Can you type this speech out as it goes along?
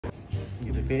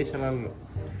ಇದು ಫೇಶಿಯಲ್ ಅಲ್ಲ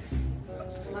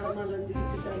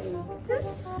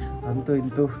ಅಂತೂ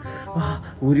ಇಂತೂ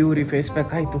ಉರಿ ಉರಿ ಫೇಸ್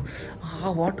ಪ್ಯಾಕ್ ಆಯ್ತು.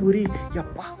 ವಾಟ್ ಉರಿ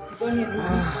ಯಪ್ಪ.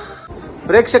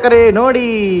 ಪ್ರೇಕ್ಷಕರೇ ನೋಡಿ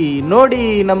ನೋಡಿ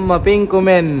ನಮ್ಮ ಪಿಂಕ್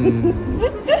ವುಮೆನ್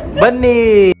ಬನ್ನಿ.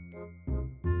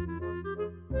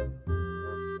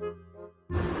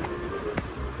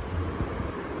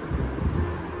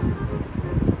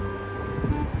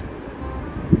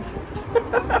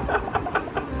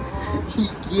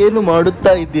 ಏನು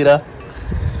ಮಾಡುತ್ತಾ ಇದ್ದೀರಾ?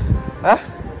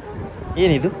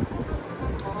 ಏನಿದು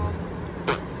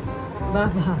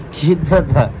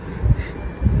ಇದ್ದದ್ದ?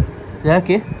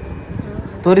 ಯಾಕೆ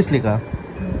ತೋರಿಸ್ಲಿಕ್ಕ?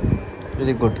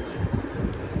 Very good.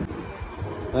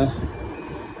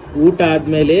 ಊಟ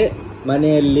ಆದ್ಮೇಲೆ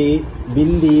ಮನೆಯಲ್ಲಿ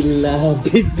ಬಿಂದಿ ಇಲ್ಲ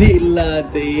ಬಿದ್ದಿ ಇಲ್ಲ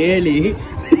ಅಂತ ಹೇಳಿ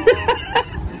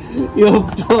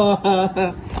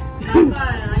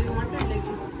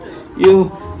ಅಯ್ಯೋ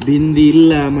ಬಿಂದಿ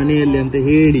ಇಲ್ಲ ಮನೆಯಲ್ಲಿ ಅಂತ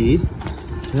ಹೇಳಿ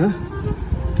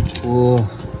ಓ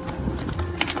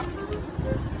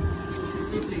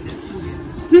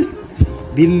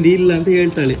ಬಿಂದಿ ಇಲ್ಲ ಅಂತ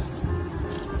ಹೇಳ್ತಾಳೆ.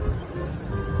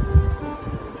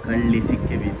 ಕಳ್ಳಿ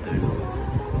ಸಿಕ್ಕೆ ಬಿದ್ದಳು.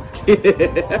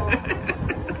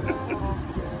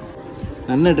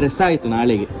 ನನ್ನ ಡ್ರೆಸ್ ಆಯ್ತು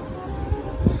ನಾಳೆಗೆ,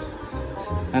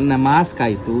 ನನ್ನ ಮಾಸ್ಕ್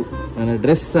ಆಯ್ತು, ನನ್ನ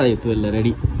ಡ್ರೆಸ್ ಆಯ್ತು, ಎಲ್ಲ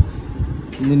ರೆಡಿ.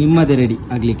 ಇನ್ನು ನಿಮ್ಮದೇ ರೆಡಿ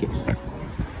ಆಗ್ಲಿಕ್ಕೆ.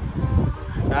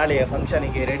 ನಾಳೆಯ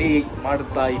ಫಂಕ್ಷನಿಗೆ ರೆಡಿ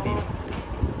ಮಾಡುತ್ತಾ ಇದ್ದೀನಿ.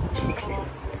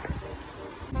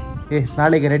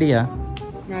 ನಾಳೆಗೆ ರೆಡಿಯಾ?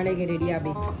 ನಾಳೆಗೆ ರೆಡಿ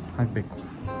ಆಗಬೇಕು.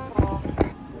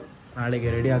 ನಾಳೆಗೆ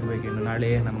ರೆಡಿ ಆಗಬೇಕು. ಇನ್ನು ನಾಳೆ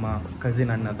ನಮ್ಮ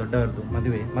ಕಸಿನ್ ಅಣ್ಣ ದೊಡ್ಡವರದು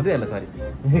ಮದುವೆ ಅಲ್ಲ ಸಾರಿ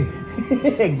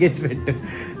ಎಂಗೇಜ್ಮೆಂಟ್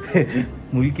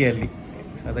ಮುಲ್ಕಿಯಲ್ಲಿ.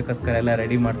 ಅದಕ್ಕೋಸ್ಕರ ಎಲ್ಲ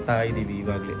ರೆಡಿ ಮಾಡ್ತಾ ಇದ್ದೀವಿ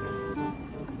ಇವಾಗಲೇ.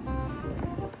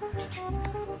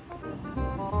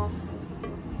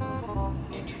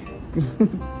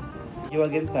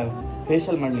 ಇವಾಗ ಎಂತ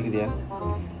ಫೇಶಿಯಲ್ ಮಾಡ್ಲಿಕ್ಕಿದೆಯಾ?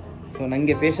 ಸೊ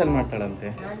ನನಗೆ ಫೇಶಿಯಲ್ ಮಾಡ್ತಾಳಂತೆ,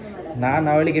 ನಾನು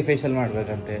ಅವಳಿಗೆ ಫೇಶಿಯಲ್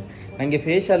ಮಾಡಬೇಕಂತೆ. ನನಗೆ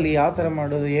ಫೇಶಿಯಲ್ ಯಾವ ಥರ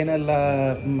ಮಾಡೋದು, ಏನೆಲ್ಲ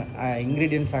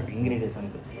ಇಂಗ್ರೀಡಿಯೆಂಟ್ಸ್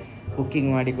ಅಂತ ಕುಕ್ಕಿಂಗ್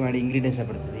ಮಾಡಿ ಇಂಗ್ರೀಡಿಯೆಂಟ್ಸ್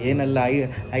ಬರ್ತದೆ, ಏನೆಲ್ಲ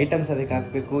ಐಟಮ್ಸ್ ಅದಕ್ಕೆ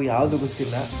ಹಾಕಬೇಕು ಯಾವುದು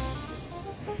ಗೊತ್ತಿಲ್ಲ.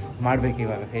 ಮಾಡಬೇಕು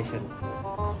ಇವಾಗ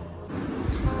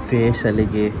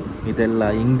ಫೇಶಿಯಲಿಗೆ ಇದೆಲ್ಲ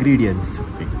ಇಂಗ್ರೀಡಿಯೆಂಟ್ಸ್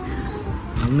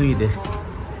ಇನ್ನೂ ಇದೆ.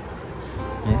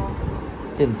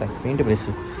 ಎಂತ ಪೇಂಟ್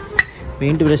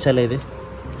ಬ್ರಷ್ ಎಲ್ಲ ಇದೆ.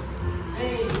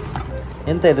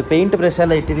 ಎಂತ ಇದು ಪೇಂಟ್ ಬ್ರಷ್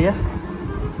ಎಲ್ಲ ಇಟ್ಟಿದೆಯಾ?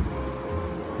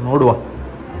 ನೋಡುವ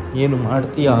ಏನು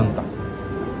ಮಾಡ್ತೀಯಾ ಅಂತ.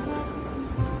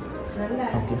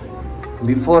 ಓಕೆ,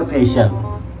 ಬಿಫೋರ್ ಫೇಶಿಯಲ್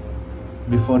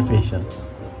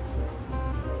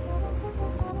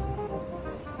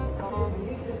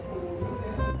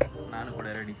ನಾನು ಕೂಡ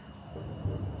ರೆಡಿ.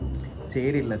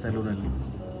 ಚೇರ್ ಇಲ್ಲ ಸಲೂನಲ್ಲಿ,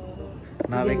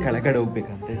 ನಾವೇ ಕೆಳಗಡೆ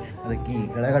ಹೋಗ್ಬೇಕಂತೆ. ಅದಕ್ಕೆ ಈ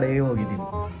ಕೆಳಗಡೆ ಹೋಗಿದ್ದೀನಿ.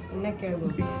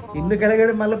 ಇನ್ನು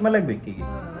ಕೆಳಗಡೆ ಮಲಗ್ಬೇಕು.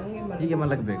 ಹೀಗೆ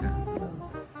ಮಲಗ್ಬೇಕಾ?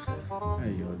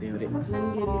 ಅಯ್ಯೋ ದೇವ್ರೆ,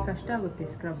 ನನಗೆ ಇಲ್ಲಿ ಕಷ್ಟ ಆಗುತ್ತೆ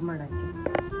ಸ್ಕ್ರಬ್ ಮಾಡಕ್ಕೆ.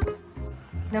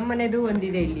 ನಮ್ಮನೆದು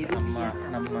ಒಂದಿದೆ ಇಲ್ಲಿ.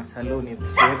 ನಮ್ಮ ಸಲೂನ್ ಇದು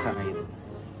ಚೇರ್ ಚೆನ್ನಾಗಿದೆ.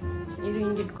 ಇದು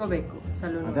ಹಿಂಗೆ ಇಟ್ಕೋಬೇಕು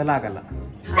ಸಲೂನ್. ಅದೆಲ್ಲ ಆಗಲ್ಲ,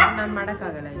 ನಾನು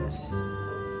ಮಾಡೋಕ್ಕಾಗಲ್ಲ. ಇದು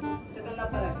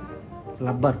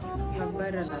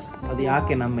ಲಬ್ಬರ್ ಅಲ್ಲ. ಅದು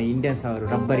ಯಾಕೆ ನಮ್ಮ ಇಂಡಿಯನ್ಸ್ ಅವರು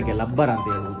ರಬ್ಬರಿಗೆ ಲಬ್ಬರ್ ಅಂತ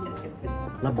ಹೇಳುವುದು?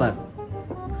 ಲಬ್ಬರ್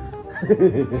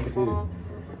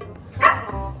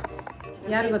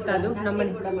ಯಾರು ಗೊತ್ತಾ? ಅದು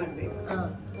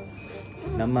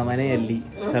ನಮ್ಮ ಮನೆಯಲ್ಲಿ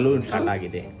ಸಲೂನ್ ಸ್ಟಾರ್ಟ್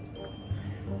ಆಗಿದೆ.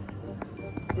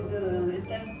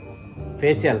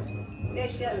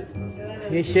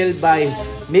 Facial by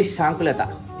miss ಸಾಂಕುಲತಾ.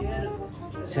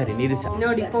 ಸರಿ, ನೀರು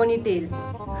ನೋಡಿ ಪೋನಿ ಟೇಲ್.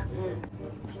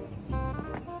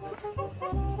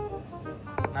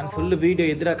 ನಾನು ಫುಲ್ ವಿಡಿಯೋ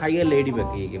ಇದ್ರೆ ಕೈಯಲ್ಲೇ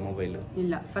ಹಿಡಿಬೇಕು ಹೀಗೆ ಮೊಬೈಲ್.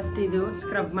 ಇಲ್ಲ, ಫಸ್ಟ್ ಇದು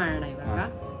ಸ್ಕ್ರಬ್ ಮಾಡೋಣ. ಇವಾಗ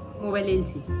ಮೊಬೈಲ್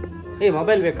ಇಳಿಸಿ.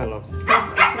 ಮೊಬೈಲ್ ಬೇಕಲ್ಲ?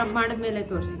 ಸ್ಕ್ರಬ್ ಮಾಡಿದ್ಮೇಲೆ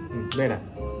ತೋರಿಸಿ. ಬೇಡ,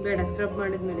 ಸ್ಕ್ರಬ್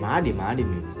ಮಾಡಿದ್ಮೇಲೆ ಮಾಡಿ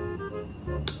ನೀವು.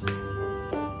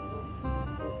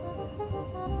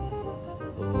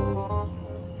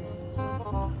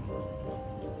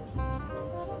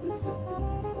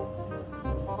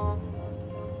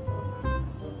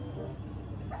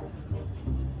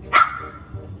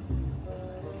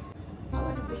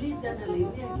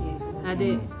 ಅದೇ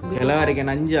ಕೆಲವರಿಗೆ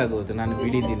ನಂಜಾಗುವುದು ನಾನು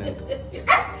ಬಿಡಿದ್ದೀನಂತ,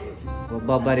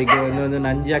 ಒಬ್ಬೊಬ್ಬರಿಗೆ ಒಂದೊಂದು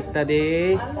ನಂಜಾಗ್ತದೆ.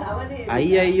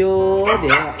 ಅಯ್ಯಯ್ಯೋ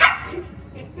ದೇವ,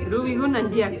 ರೂಬಿಗೂ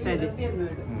ನಂಜಿ ಆಗ್ತಾ ಇದೆ.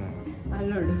 ಅಲ್ಲಿ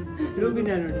ನೋಡು, ರೂಬಿನ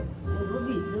ನೋಡು.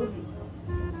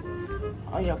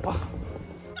 ಅಯ್ಯಪ್ಪ,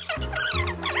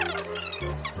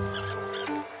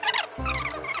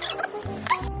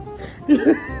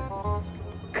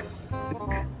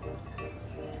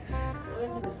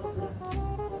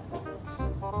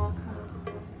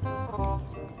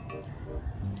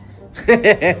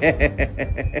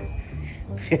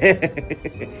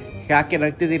 ಯಾಕೆ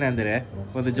ನಗ್ತಿದ್ದೀನಿ ಅಂದ್ರೆ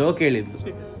ಒಂದು ಜೋಕ್ ಹೇಳಿದ್ದು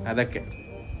ಅದಕ್ಕೆ.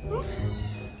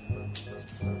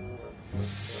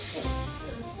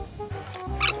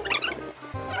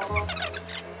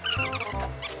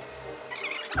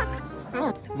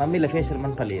 ಮಮ್ಮಿಲ್ಲ ಫೇಶಿಯಲ್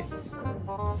ಮನ್ಪಲ್ಲಿ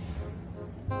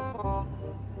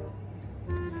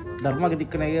ಧರ್ಮಕ್ಕೆ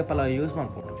ದಿಕ್ಕನಾಗೆ ಪಲ ಯೂಸ್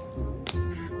ಮಾಡ್ಕೊಟ್ಟು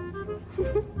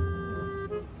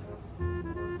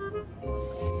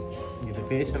ಇದು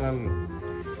ಫೇಶಿಯಲ್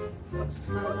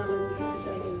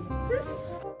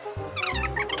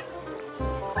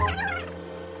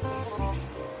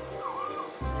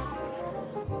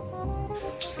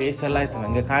ಫೇಸ್ ಎಲ್ಲ ಆಯ್ತು,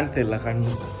 ನಂಗೆ ಕಾಣ್ತಿಲ್ಲ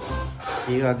ಕಣ್ಣು.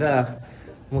 ಇವಾಗ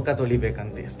ಮುಖ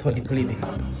ತೊಳಿಬೇಕಂತೆ, ತೊಳಿದೀನಿ.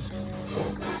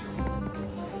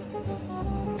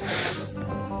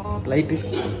 ಲೈಟ್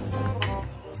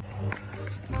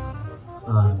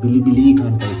ಬಿಲಿ ಬಿಲಿ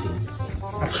ಕಾಣ್ತಾ ಇದ್ದೀನಿ.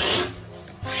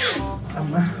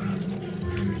 ಅಮ್ಮ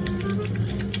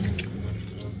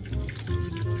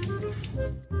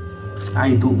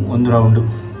ಆಯಿತು, ಒಂದು ರೌಂಡು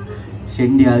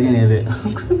ಶೆಂಡಿ ಹಾಗೇನೆ ಇದೆ.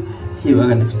 ಇವಾಗ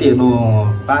ನೆಕ್ಸ್ಟ್ ಏನು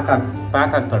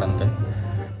ಪ್ಯಾಕ್ ಆಗ್ತಾಳಂತೆ.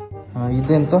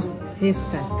 ಇದೆಂತ ಫೇಸ್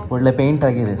ಪ್ಯಾಕ್ ಒಳ್ಳೆ ಪೇಂಟ್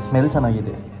ಆಗಿದೆ, ಸ್ಮೆಲ್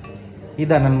ಚೆನ್ನಾಗಿದೆ.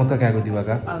 ಇದಾ ನನ್ನ ಮುಖಕ್ಕೆ ಆಗೋದು ಇವಾಗ?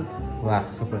 ವಾ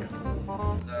ಸೂಪರ್.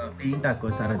 ಪೇಂಟ್ ಹಾಕೋ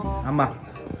ಸರದಿ. ಅಮ್ಮ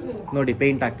ನೋಡಿ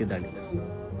ಪೇಂಟ್ ಹಾಕ್ತಿದ್ದಾಳೆ.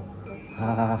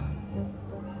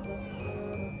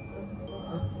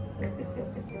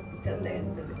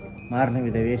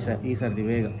 ಮಾರನೇವಿದೆ ವೇಷ ಈ ಸರ್ದಿ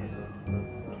ಬೇಗ.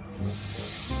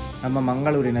 ನಮ್ಮ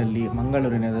ಮಂಗಳೂರಿನ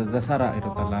ದಸರಾ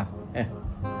ಇರುತ್ತಲ್ಲ,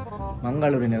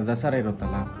 ಮಂಗಳೂರಿನ ದಸರಾ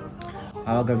ಇರುತ್ತಲ್ಲ,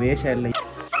 ಆವಾಗ ವೇಷ ಎಲ್ಲ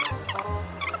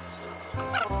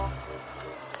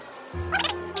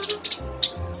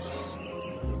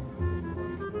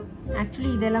ಆಕ್ಚುಲಿ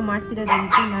ಇದೆಲ್ಲ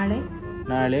ಮಾಡ್ತಿರೋದಂತೆ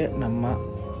ನಾಳೆ ನಮ್ಮ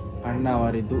ಅಣ್ಣ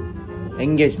ಅವರಿದ್ದು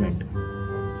ಎಂಗೇಜ್ಮೆಂಟ್.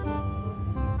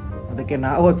 ಅದಕ್ಕೆ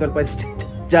ನಾವು ಸ್ವಲ್ಪ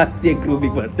ಜಾಸ್ತಿ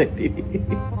ಗ್ರೂಮಿಗೆ ಬರ್ತಾ ಇದ್ದೀವಿ.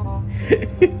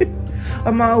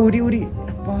 ಅಮ್ಮ ಉರಿ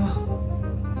ಅಪ್ಪ,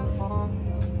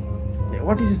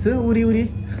 ವಾಟ್ ಇಸ್ ದಿಸ್? ಉರಿ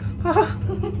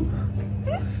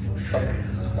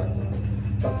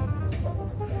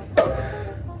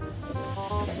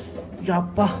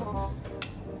ಯಪ್ಪ,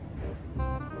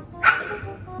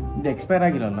 ಇದು ಎಕ್ಸ್ಪೈರ್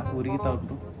ಆಗಿರಲ್ಲ, ಉರಿಗಿತಾ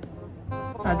ಉಂಟು.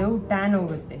 ಅದು ಟ್ಯಾನ್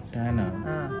ಹೋಗುತ್ತೆ. Tan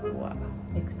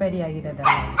expiry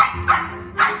ಆಗಿರೋದಲ್ಲ.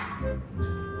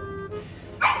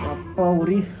 ಅಪ್ಪ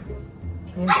ಉರಿ.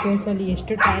 ನಿಮ್ಮ ಫೇಸಲ್ಲಿ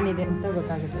ಎಷ್ಟು ಟ್ಯಾನ್ ಇದೆ ಅಂತ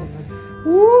ಗೊತ್ತಾಗುತ್ತೆ.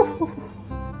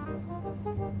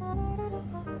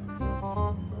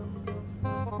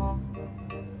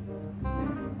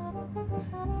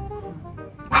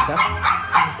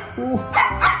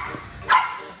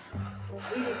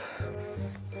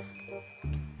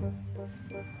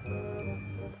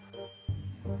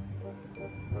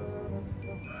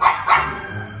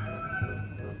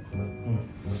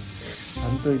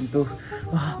 ಅಂತೂ ಇಂತೂ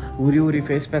ಉರಿ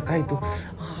ಫೇಸ್ ಪ್ಯಾಕ್ ಆಯ್ತು.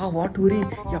 ವಾಟ್ ಉರಿ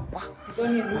ಯಪ್ಪ.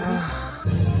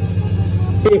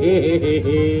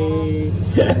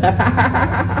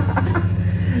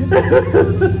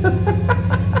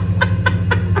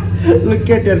 Look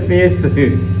at your face.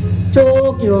 So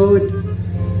cute.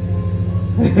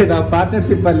 ನಾವು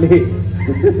ಪಾರ್ಟ್ನರ್ಶಿಪ್ ಅಲ್ಲಿ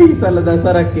ಈ ಸಲ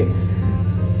ದಸರಾಕ್ಕೆ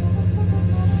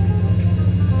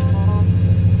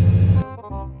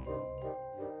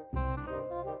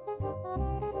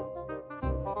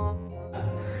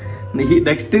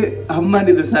ನೆಕ್ಸ್ಟ್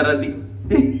ಅಮ್ಮನಿದು ಸರದಿ.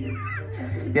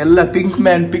 ಎಲ್ಲ pink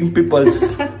man, pink people's,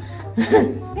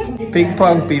 pink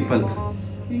Pong people.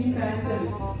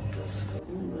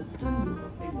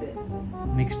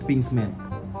 Next pink man.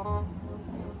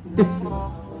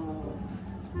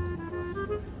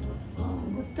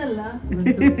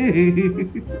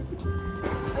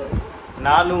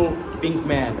 ನಾನು pink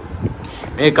man,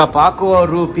 makeup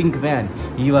ಹಾಕುವವರು pink man.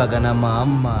 ಇವಾಗ ನಮ್ಮ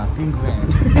ಅಮ್ಮ ಪಿಂಕ್ ಮ್ಯಾನ್,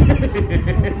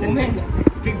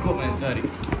 ಪಿಂಕ್ ವುಮೆನ್, ಸಾರಿ.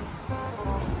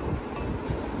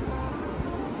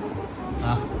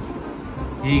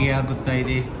 ಹೀಗೆ ಆಗುತ್ತಾ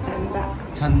ಇದೆ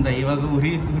ಚಂದ. ಇವಾಗ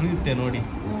ಉರಿಯುತ್ತೆ ನೋಡಿ.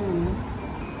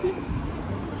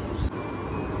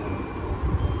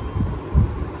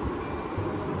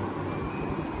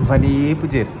 ಬನ್ನಿ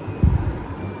ಪೂಜೇರ್.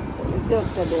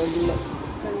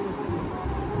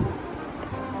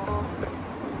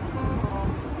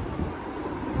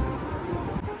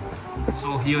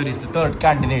 So here is the third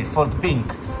candidate for the pink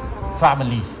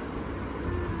family.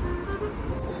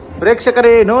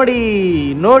 ಪ್ರೇಕ್ಷಕರೇ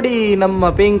ನೋಡಿ ನಮ್ಮ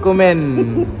ಪಿಂಕ್ ವುಮೆನ್.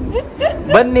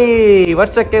 ಬನ್ನಿ,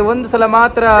 ವರ್ಷಕ್ಕೆ ಒಂದು ಸಲ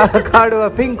ಮಾತ್ರ ಕಾಡುವ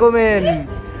ಪಿಂಕ್ ವುಮೆನ್.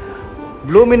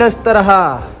 ಬ್ಲೂಮಿನಸ್ ತರಹ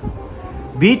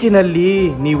ಬೀಚಿನಲ್ಲಿ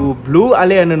ನೀವು ಬ್ಲೂ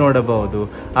ಅಲೆಯನ್ನು ನೋಡಬಹುದು,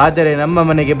 ಆದರೆ ನಮ್ಮ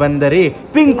ಮನೆಗೆ ಬಂದರೆ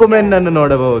ಪಿಂಕ್ ವುಮೆನ್ ಅನ್ನು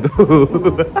ನೋಡಬಹುದು.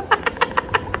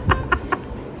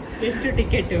 ಎಷ್ಟು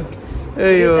ಟಿಕೆಟ್?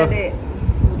 ಅಯ್ಯೋ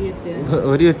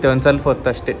ಉರಿಯುತ್ತೆ ಒಂದು ಸ್ವಲ್ಪ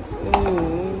ಹೊತ್ತಷ್ಟೇ.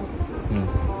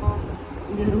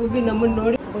 ರೂಬಿ ನಮ್ಮನ್ನು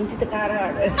ನೋಡಿ ಕುಂಚಿತ ಕಾರ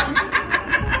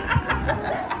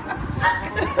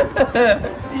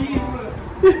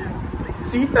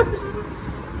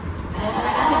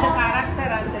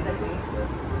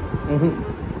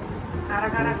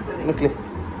ಮಕ್ಳಿ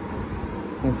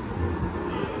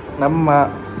ನಮ್ಮ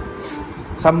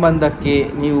ಸಂಬಂಧಕ್ಕೆ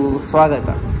ನೀವು ಸ್ವಾಗತ.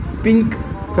 ಪಿಂಕ್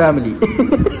ಫ್ಯಾಮಿಲಿ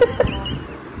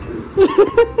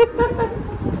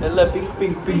ಎಲ್ಲ ಪಿಂಕ್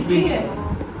ಪಿಂಕ್ ಪಿಂಕ್ ಪಿಂಕ್.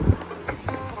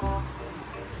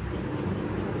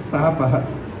 ಪಾಪ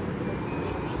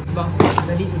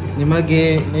ನಿಮಗೆ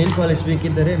ನೇಲ್ ಪಾಲಿಶ್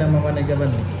ಬೇಕಿದ್ದರೆ ನಮ್ಮ ಮನೆಗೆ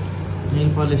ಬನ್ನಿ.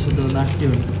 ನೇಲ್ ಪಾಲಿಶ್ ಒಂದು ಅಟ್ಟಿ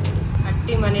ಉಂಟು.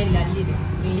 ಅಟ್ಟಿ ಮನೆಯಲ್ಲಿ ಅಲ್ಲಿದೆ,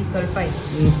 ಇಲ್ಲಿ ಸ್ವಲ್ಪ ಇದೆ.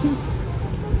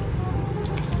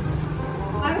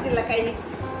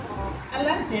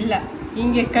 ಇಲ್ಲ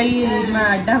ಹಿಂಗೆ ಕೈ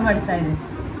ಅಡ್ಡ ಮಾಡ್ತಾ ಇದೆ.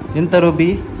 ಎಂತ ರೂಬಿ,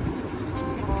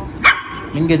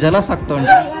 ನಿಂಗೆ ಜಲಸ್ ಆಗ್ತಾ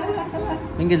ಉಂಟಾ?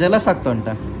 ನಿಂಗೆ ಜಲಸ್ ಆಗ್ತಾ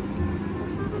ಉಂಟಾ?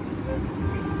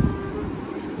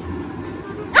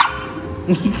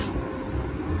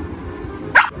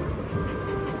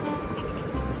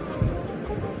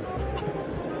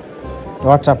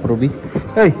 ವಾಟ್ಸಪ್ ರೂಬಿ,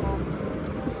 ಏಯ್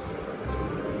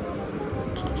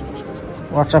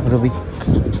ವಾಟ್ಸಪ್ ರೂಬಿ.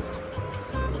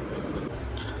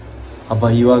 ಅಬ್ಬ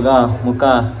ಇವಾಗ ಮುಖ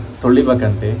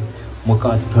ತೊಳಿಬೇಕಂತೆ. ಮುಖ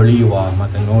ತೊಳೆಯುವ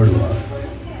ಮತ್ತೆ ನೋಡುವ.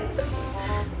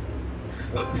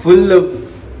 ಫುಲ್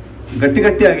ಗಟ್ಟಿ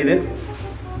ಗಟ್ಟಿ ಆಗಿದೆ.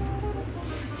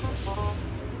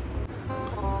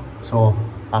 So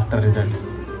after results,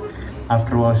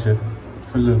 after wash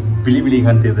full ಬಿಳಿ ಬಿಳಿ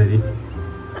ಕಾಣ್ತಿದ್ದೀರಿ.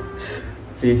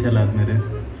 ಫೇಶಿಯಲ್ ಆದಮೇಲೆ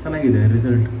ಚೆನ್ನಾಗಿದೆ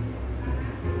ರಿಸಲ್ಟ್.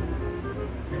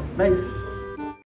 ನೈಸ್.